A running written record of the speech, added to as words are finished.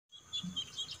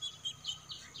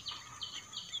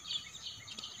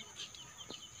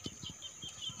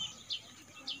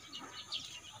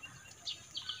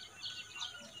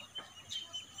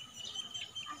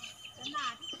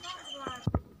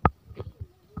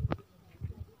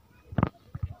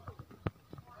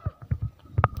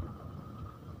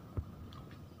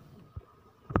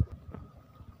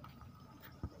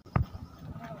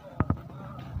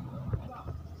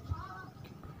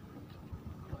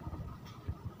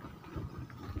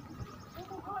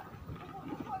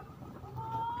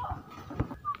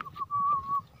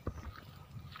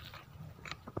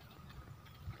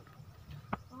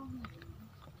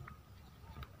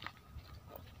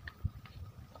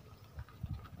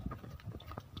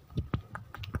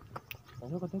Cái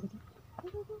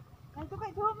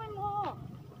thuốc mới mua.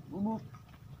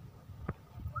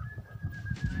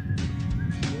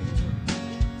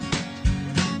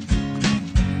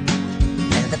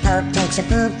 The Pope takes a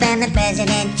poop and the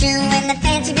President too, and the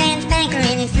fancy pants banker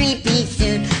in his three-piece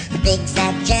suit, the big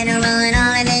fat general and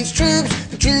all of his troops.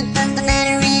 The truth of the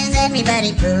matter is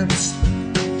everybody poops.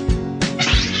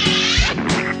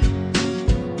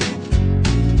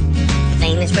 The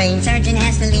famous brain surgeon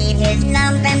has to leave his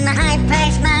lump, and the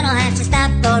high-priced model has to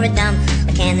stop for a dump.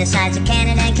 But can the sides of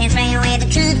Canada can't spray away the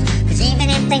truth, 'cause even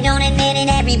if they don't admit it,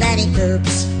 everybody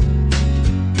poops.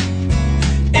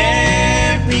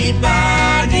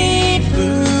 Everybody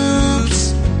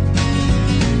poops.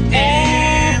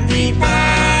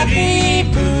 Everybody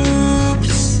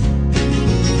poops.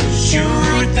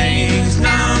 Sure things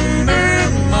number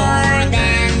more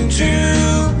than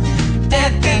two.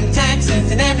 Death and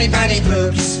taxes and everybody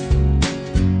poops.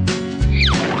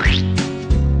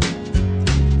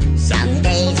 Some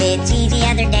days it's easy,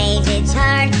 other days it's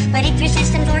hard. But if your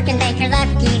system's working, thank your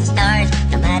lucky stars.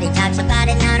 Nobody talks about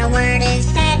it, not a word is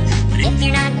said. If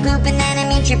you're not pooping, then it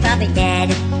means you're probably dead.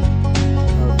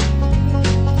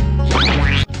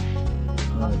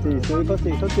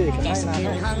 Yes, the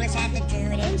homeless had to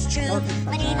do it, it's true.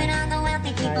 But even all the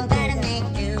wealthy people gotta make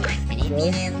do. And if you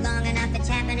live long enough, it's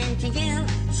happening to you.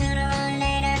 Sooner or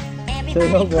later,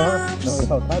 everybody poops.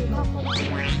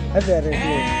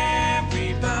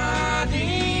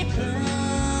 Everybody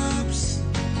poops.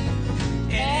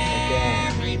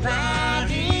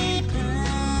 Everybody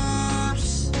poops.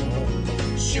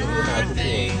 Sure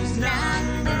things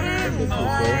number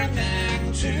more than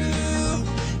two.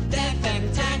 Death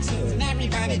and taxes and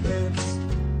everybody poops.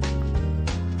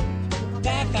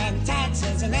 Death and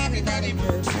taxes and everybody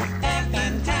poops. Death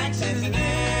and taxes and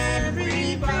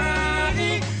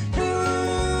everybody poops.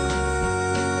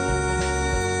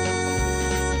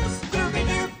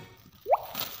 Doobie-doo.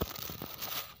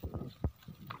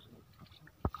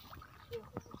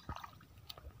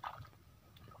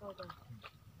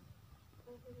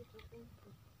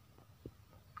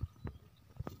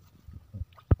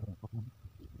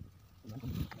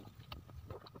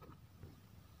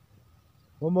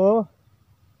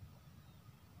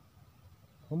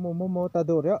 Momo ta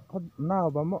do ya na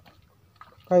ba mo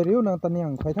kai riu nang tan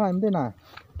yang khai thai mde na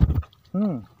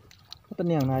tan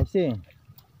yang nai si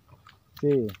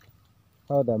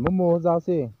ha da momo giao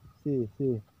si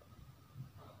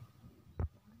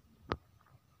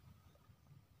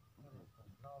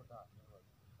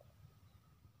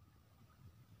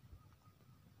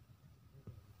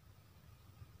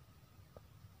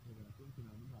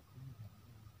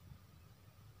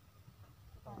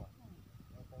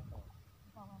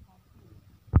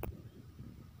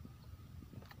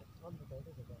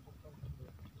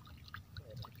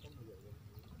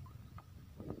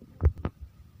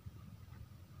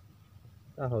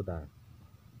ta hậu da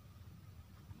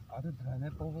ở thời này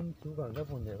bố cũng chú vào cái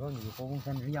vùng để có gì bố cũng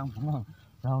xem riêng đúng không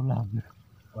rau làm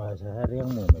sẽ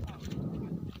riêng nữa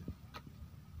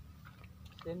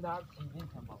tên đã chỉ nên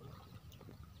thầm bảo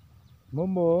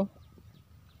momo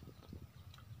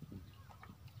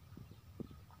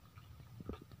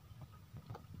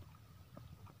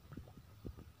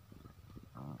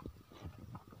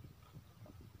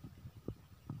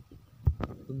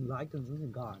từng lái từng xuống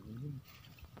từng gà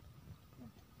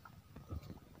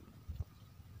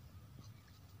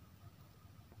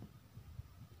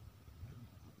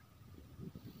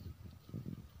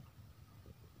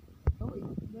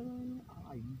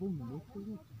ảnh vùng mới không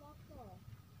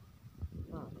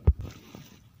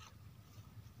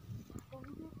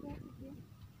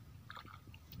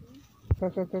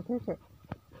Kak.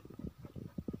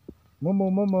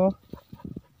 Momo.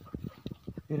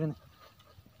 Irin.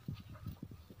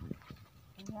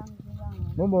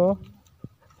 Momo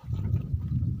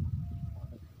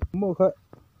khơi.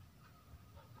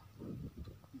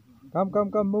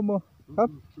 Come Momo.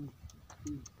 Come.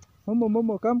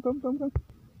 Momo come.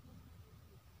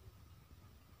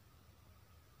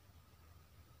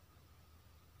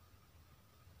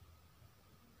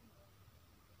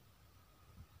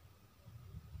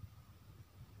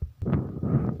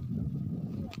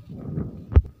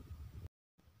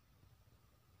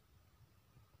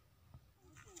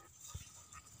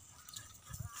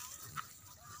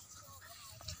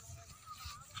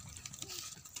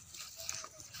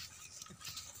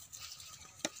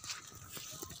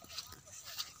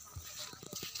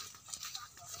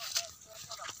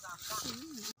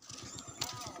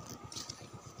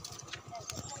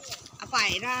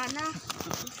 Phải ra nó.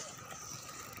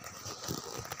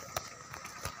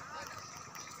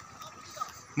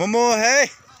 Momo, hey.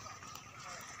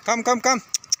 Come.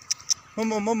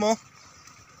 โม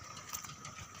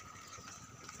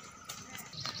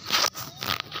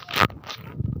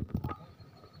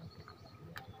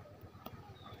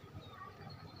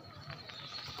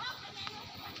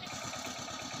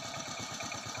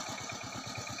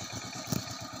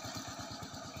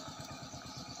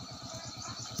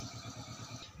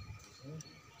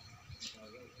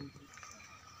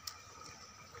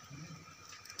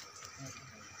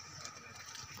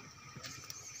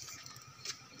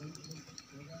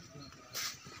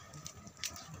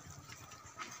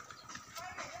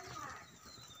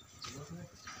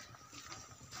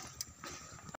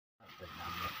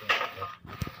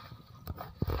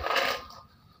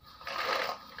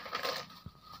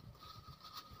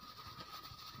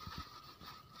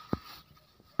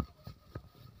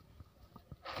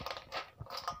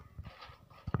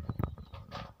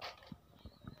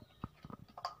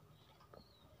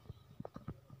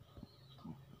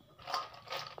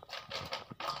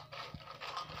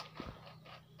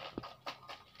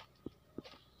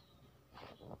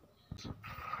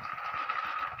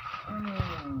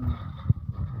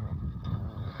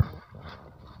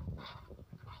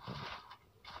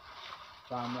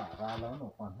ตามหลักการแล้วหนู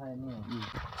ขอให้เนี่ย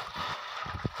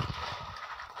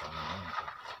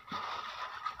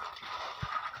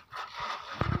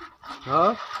ฮ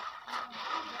ะ